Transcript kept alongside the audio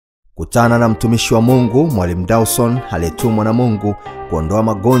Kutana na mtumishi wa Mungu Mwalimu Dawson aliyetumwa na Mungu kuondoa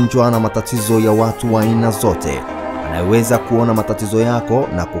magonjwa na matatizo ya watu wa aina zote. Anaweza kuona matatizo yako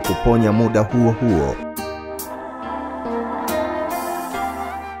na kukuponya muda huo huo.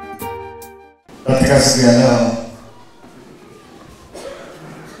 Katika siku ya leo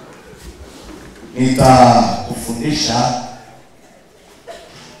nitakufundisha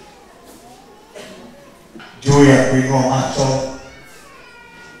juu ya kuinua macho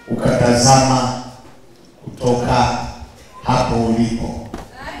ukatazama kutoka hapo ulipo.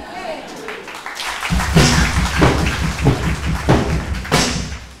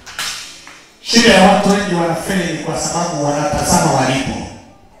 Shida ya watu wengi wanafeli kwa sababu wanatazama walipo.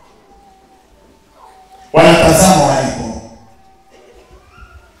 Wanatazama walipo.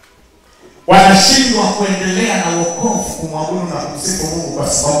 Wanashindwa kuendelea na wokovu, kumwabudu na kumsifu Mungu kwa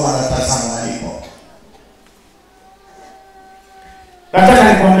sababu wanatazama walipo.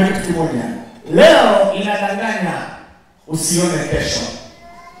 Nataka nikwambie kitu kimoja. Leo inadanganya usione kesho.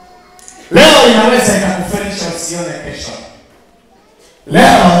 Leo inaweza ikakufelisha usione kesho.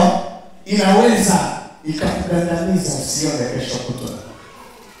 Leo inaweza ikakugandamiza usione kesho kutwa.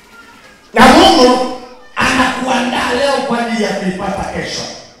 Na Mungu anakuandaa leo kwa ajili ya kuipata kesho.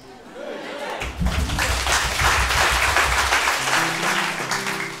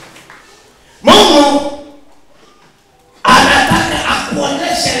 Mungu anataka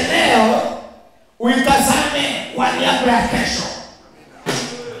akuoneshe leo uitazame kwa niaba ya kesho.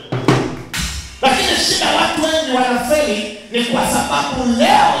 Lakini shida watu wengi wanafeli ni kwa sababu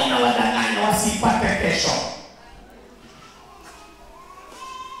leo inawadanganya wasiipate kesho.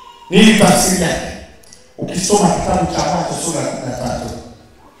 Nini tafsiri yake? Ukisoma kitabu cha Mwanzo sura ya 13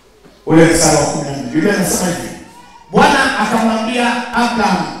 ule mstari wa 14, Biblia inasema hivi: Bwana akamwambia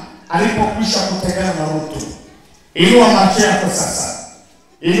Abraham alipokwisha kutengana na Lutu, inua macho yako sasa.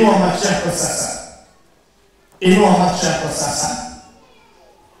 Inua macho yako sasa. Inua macho yako sasa.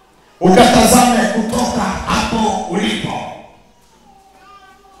 Ukatazame kutoka hapo ulipo.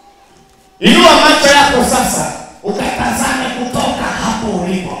 Inua macho yako sasa. Ukatazame kutoka hapo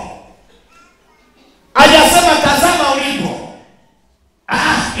ulipo. Hajasema tazama ulipo.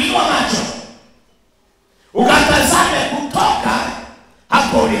 Inua macho. Ukatazame kutoka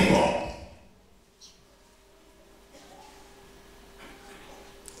hapo ulipo.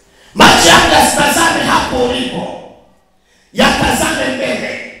 Macho yako yasitazame hapo ulipo. Yatazame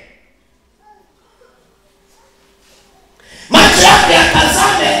mbele. Macho yako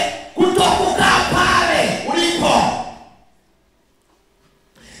yatazame kutoka pale ulipo.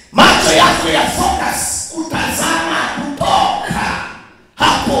 Macho yako ya focus kutazama kutoka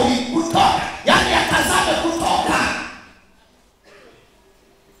hapo ulipo. Yaani yatazame kutoka.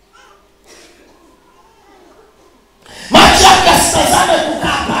 Macho yako yasitazame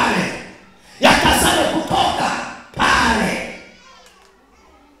kukaa pale. Yatazame kutoka pale.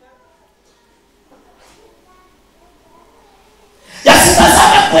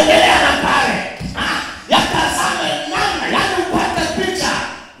 Yasitazame kuendelea na pale. Yatazame namna, yaani upate picha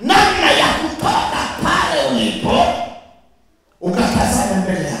namna ya kutoka pale ulipo ukatazame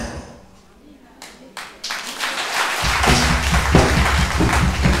mbele yako.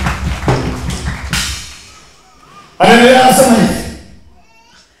 Anaendelea anasema hivi: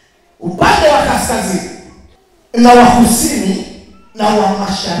 upande wa kaskazini na wa kusini na wa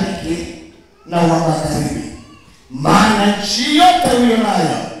mashariki na wa magharibi, maana nchi yote uliyo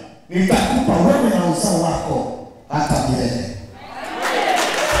nayo nitakupa wewe na uzao wako hata milele.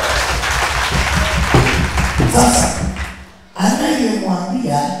 Sasa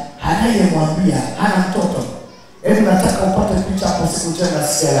anayemwambia hana mtoto. Hebu nataka upate picha hapo siku njema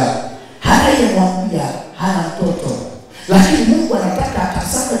sikia. Anayemwambia hana mtoto, lakini Mungu anataka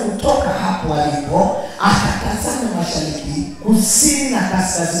atazame kutoka hapo alipo, akatazame mashariki, kusini na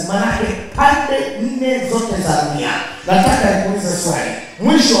kaskazini, manake pande 4 zote za dunia. Nataka nikuulize swali: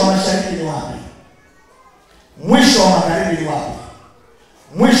 mwisho wa mashariki ni wapi? Mwisho wa magharibi ni wapi?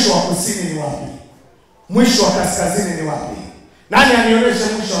 Mwisho wa kusini ni wapi? Mwisho wa kaskazini ni wapi? Nani anionyeshe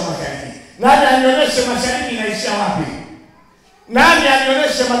mwisho wa mashariki? Nani anionyeshe mashariki inaishia wapi? Nani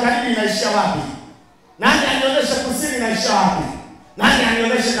anionyeshe magharibi inaishia wapi? Nani anionyeshe kusini inaishia wapi? Nani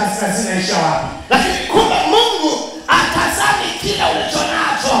anionyeshe kaskazini inaishia wapi? Lakini kumbe Mungu atazami kile ulicho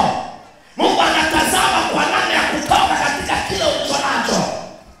nacho. Mungu anatazama kwa namna ya kutoka katika kile ulicho nacho.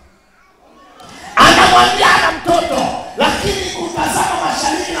 Anamwambia ana mtoto, lakini kutazama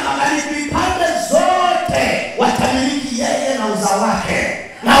mashariki na magharibi, pande zote watamiliki yeye na uzao wake.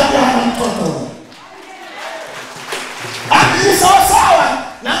 Na huyo ana mtoto. Ni sawa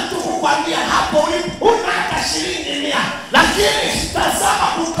na mtu kukwambia hapo ulipo una hata shilingi 100, lakini tazama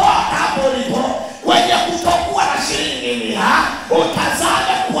kutoka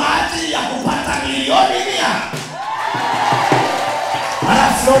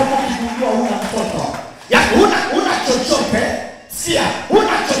sikia,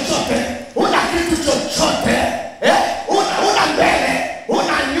 una chochote, una kitu chochote, una mbele,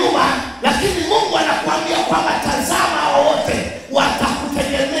 una nyuma, lakini Mungu anakuambia kwamba tazama wote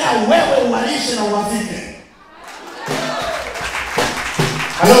watakutegemea wewe uwalishe na uwavike.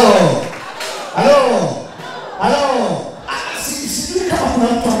 Halo. Sijui kama kuna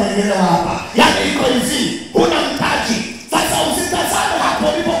mtu anaelewa hapa. Yaani iko hivi, una mtaji. Sasa usitazame hapo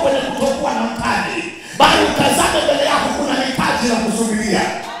ulipo kwenye kutokuwa na mtaji, bali utazame mbele yako kuna mitaji ya kusubiria.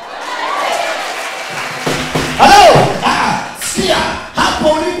 Halo? Sikia, hapo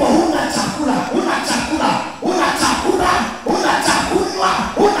ulipo huna chakula, una chakunywa,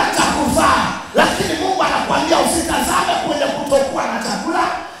 una chakuvaa. Lakini Mungu anakuambia usitazame kwenye kutokuwa na chakula,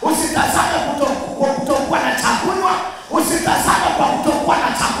 usitazame kutokuwa na chakunywa, usitazame kwa kutokuwa na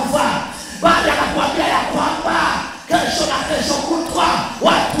chakuvaa. Bali anakuambia ya kwamba kesho na kesho kutwa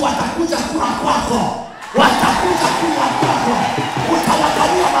watu watakuja kula kwako, watakuja kula kwako,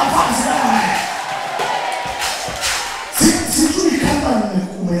 utawagawia mavazi wewe. Sijui kama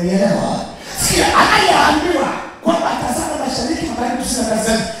umenielewa. Sikia, anayeambiwa kwamba tazama mashariki magharibi kusini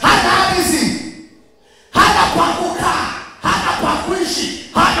kaskazini, hana ardhi, hana pa kukaa, hana pa kuishi,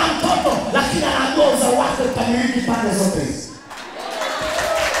 hana mtoto, lakini anaambiwa uzao wake utamiliki pande zote hizi.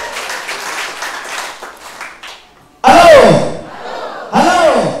 Halo.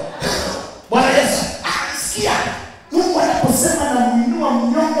 Bwana Yesu. Sikia, Mungu anaposema na muinua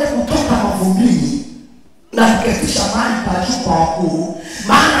mnyonge kutoka mavumbini na kuketisha mahali pa juu kwa wakuu,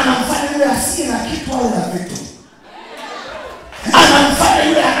 maana anamfanya yule asiye na kitu au na vitu. Anamfanya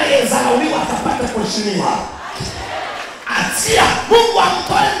yule anayezalauliwa akapata kuheshimiwa. Atia, Mungu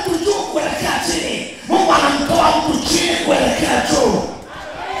amtoe mtu juu kuelekea chini. Mungu anamtoa mtu chini kuelekea juu.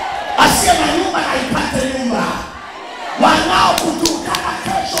 Asiye na nyumba na ipate nyumba. Wanao kutukana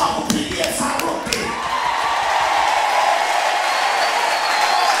kesho wakupigie saruti.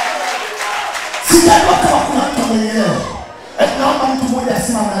 Sijajua kama kuna mtu amenielewa. Naomba mtu mmoja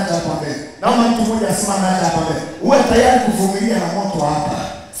asimame hapa mbele. Uwe tayari kuvumilia na moto hapa.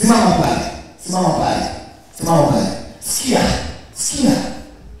 Simama pale. Sikia.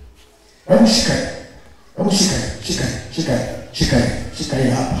 Hebu shika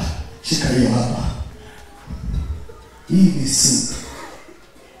hiyo hapa. Hii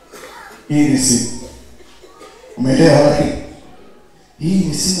ni simu. Umeelewa wapi? Hii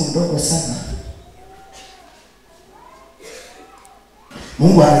ni simu ndogo sana.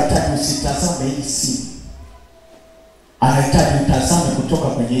 Mungu anahitaji usitazame hii simu. Anahitaji utazame kutoka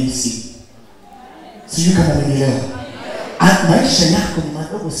kwenye hii simu. Sijui kama unielewa. Maisha yako ni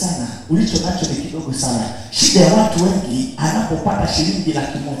madogo sana, ulicho nacho ni kidogo sana. Shida ya watu wengi, anapopata shilingi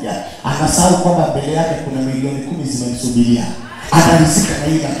 100,000 anasahau kwamba mbele yake kuna milioni 10 zimemsubiria. Analizika na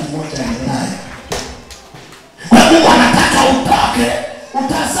ile 100,000 anayo. Kwa Mungu anataka utoke,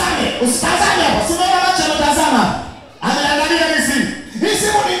 utazame, usitazame hapo. Sio macho unatazama. Ameangalia hizi. Hii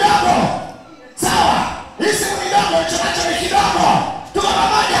simu ni ndogo. Sawa? Hii simu ni ndogo, ulicho nacho ni kidogo. Tuko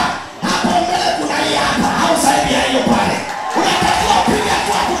pamoja. Hapo mbele kuna hii hapa, au zaidi ya hiyo pale. Unatakiwa kupiga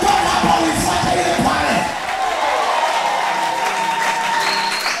kwa kutoka hapa uifuate ile pale.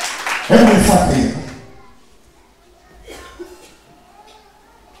 Hebu nifuate hiyo.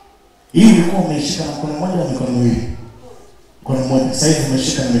 Hii ilikuwa umeshika na mkono mmoja na mikono miwili. Mkono mmoja, sasa hivi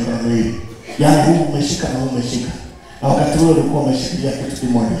umeshika na mikono miwili. Yaani huu umeshika na huu umeshika. Na wakati huo ulikuwa umeshikilia kitu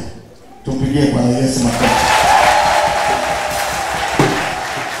kimoja. Tumpigie Bwana Yesu makofi.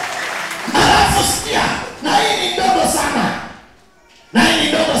 Na hii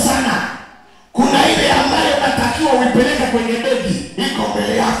ni ndogo sana. Kuna ile ambayo unatakiwa uipeleke kwenye begi, iko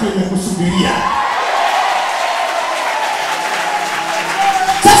mbele yako imekusubiria.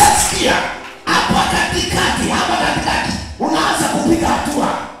 Sasa sikia, hapa katikati unaanza kupiga hatua.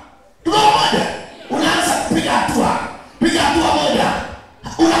 Tuko moja, unaanza kupiga hatua. Piga hatua moja.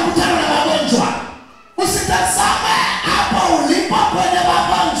 Unakutana na magonjwa. Usitazame hapa ulipo kwenye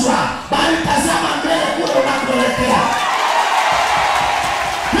magonjwa, bali tazama mbele kule unakoelekea.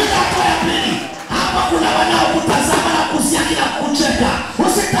 Piga hatua ya pili. Hapa kuna wanaokutazama na kusiaki na kucheka.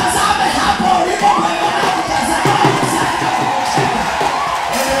 Usitazame hapa ulipo kwenye wanaokutazama na kusiaki na kucheka.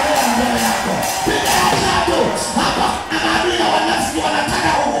 Endelea mbele yako. Piga ya tatu. Hapa kuna maadui na wanafiki wanataka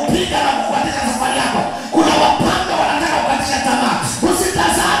kukupiga na kukuatisha safari yako. Kuna wapanga wanataka kukatisha tamaa.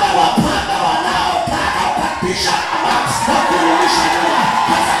 Usitazame wapanga wanaotaka kukatisha tamaa na kurudisha nyuma.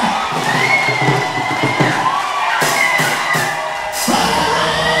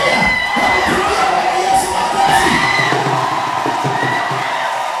 Hallelujah.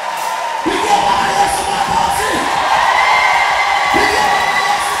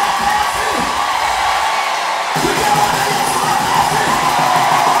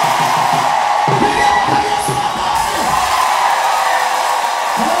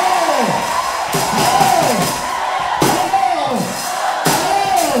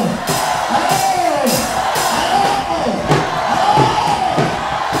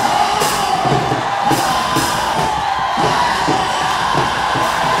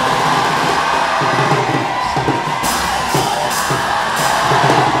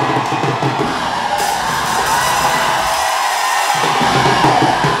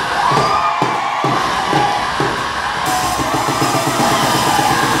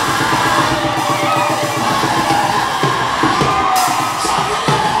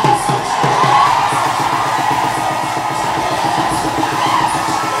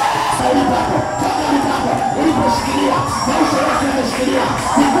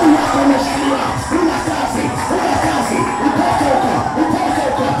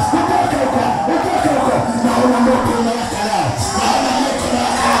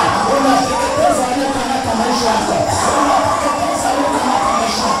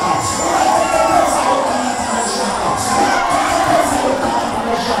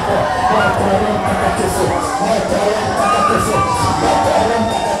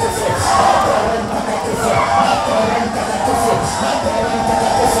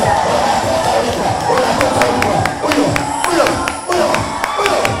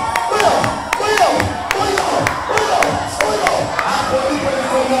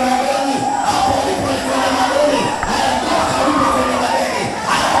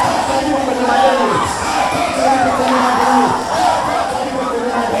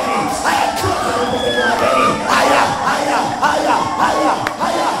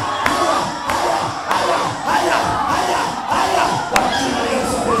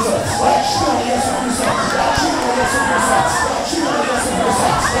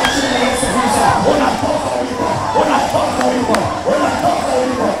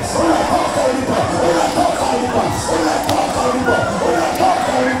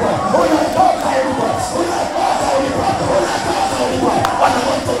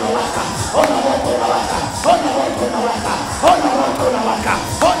 unawaka,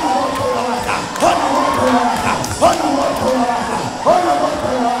 ona moto unawaka, ona moto unawaka, ona moto unawaka, ona moto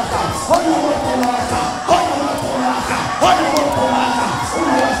unawaka, ona moto unawaka, ona moto unawaka, ona moto unawaka,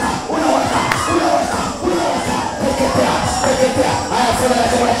 unawaka, unawaka, unawaka, unawaka, teketea, teketea. Haya, fanya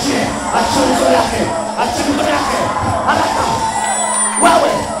yake, achie, achie mikono yake, achie mikono yake, haraka.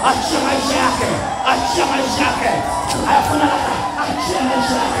 Wewe achia maisha yake, achia maisha yake. Haya, fanya haraka, achia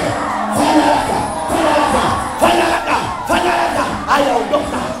maisha yake, fanya haraka, fanya haraka, fanya haraka, fanya haraka. Haya,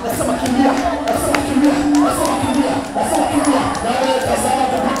 ondoka, nasema kimbia, nasema kimbia, nasema kimbia, nasema kimbia. Na wewe tazama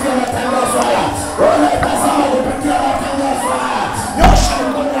kupitia matangazo haya, wewe tazama kupitia matangazo haya, nyosha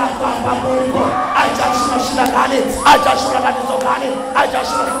mikono yako ambapo ulipo. Haijalishi shida gani, haijalishi tatizo gani,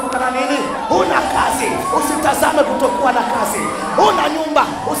 haijalishi unasumbuka na nini. Una kazi, usitazame kutokuwa na kazi. Una nyumba,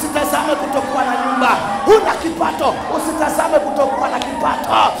 usitazame kutokuwa na nyumba. Una kipato, usitazame kutokuwa na kipato.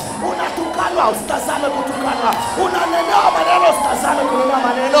 Unatukanwa, usitazame kutukanwa. Unanenewa maneno, usitazame kunenewa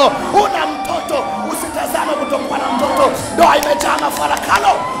maneno. Una mtoto, usitazame kutokuwa na mtoto. Ndoa imejaa mafarakano,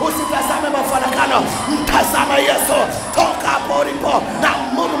 usitazame mafarakano. Mtazame Yesu. Toka hapo ulipo na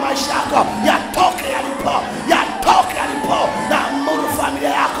amuru maisha yako yatoke yalipo, yatoke yalipo. Na amuru familia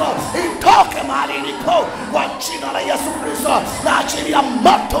yako itoke mahali ilipo kwa jina la Yesu Kristo. Na achilia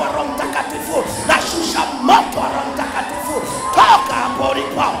moto wa Roho Mtakatifu, na shusha moto wa Roho Mtakatifu. Toka hapo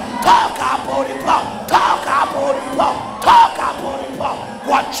ulipo, toka hapo ulipo, toka hapo ulipo, toka hapo ulipo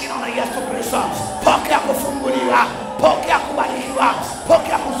kwa jina la Yesu Kristo. Pokea kufunguliwa, pokea kubarikiwa,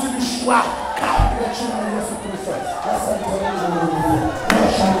 pokea kuzidishiwa katika jina la Yesu Kristo. Asante Mungu.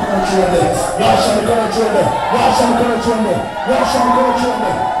 Nyosha mikono tuombe, nyosha mikono tuombe, nyosha mikono tuombe, nyosha mikono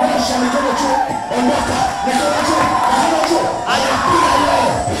tuombe, nyosha mikono tuombe. Ondoka, mikono tuombe, mikono tuombe. Anapiga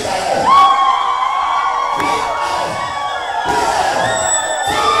leo, piga leo.